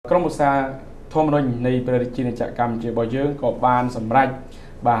ក្រុមឧស្សាហធម៌មនុស្សនៃព្រះរាជាណាចក្រកម្ពុជារបស់យើងក៏បានសម្រេច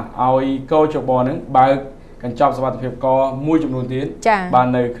បាទឲ្យកោជបនឹងបើកកញ្ចប់សុវត្ថិភាពកមួយចំនួនទៀតបាន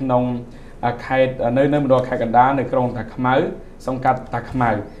នៅក្នុងខេត្តនៅមណ្ឌលខេត្តកណ្ដាលនៅក្រុងតាខ្មៅសង្កាត់តាខ្មៅ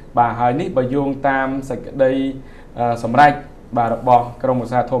បាទហើយនេះបើយោងតាមសេចក្តីសម្រេចបាទរបស់ក្រុមឧ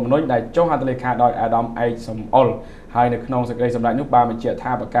ស្សាហធម៌មនុស្សដែលចុះហត្ថលេខាដោយអាដាមឯកសំអល់ហើយនៅក្នុងសេចក្តីសម្រេចនោះបានបញ្ជាក់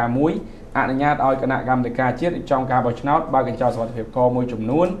ថាប្រការមួយអនុញ្ញាតឲ្យគណៈកម្មាធិការជាតិរៀបចំការបោះឆ្នោតបើកកញ្ចប់សុវត្ថិភាពកមួយចំ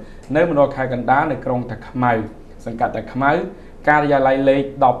នួននៅមណ្ឌលខេត្តកណ្ដាលនៅក្រុងតាខ្មៅសង្កាត់តាខ្មៅការិយាល័យលេខ1068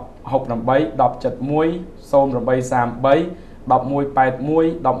 1071 0833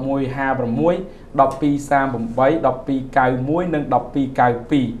 1181 1156 1238 1291និង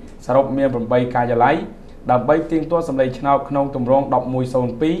1292សរុបមាន8ការិយាល័យដើម្បីផ្ទៀងទាត់សម្លេងឆ្នោតក្នុងទម្រង់1102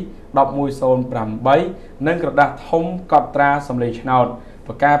 1108និងក្រដាស់ធំកត់ត្រាសម្លេងឆ្នោត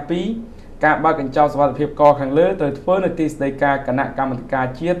ប្រការ2ការបើកកញ្ចប់សុវត្ថិភាពកខាងលើត្រូវធ្វើនៅទីស្តីការគណៈកម្មាធិការ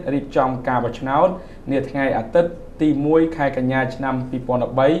ជាតិរៀបចំការបោះឆ្នោតនាថ្ងៃអាទិត្យទី1ខែកញ្ញាឆ្នាំ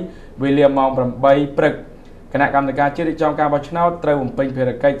2013វេលាម៉ោង8ព្រឹកគណៈកម្មាធិការជាតិរៀបចំការបោះឆ្នោតត្រូវបំពេញភារ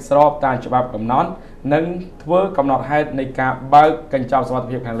កិច្ចស្របតាមច្បាប់កំណត់និងធ្វើកំណត់ហេតុនៃការបើកកញ្ចប់សុវត្ថិ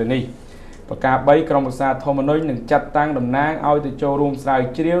ភាពខាងលើនេះប្រការ3ក្រុមឧស្សាហធម៌មនុស្សនឹងចាត់តាំងតំណាងឲ្យទៅចូលរួមស្រាវ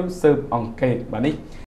ជ្រាវស៊ើបអង្កេតបាទនេះ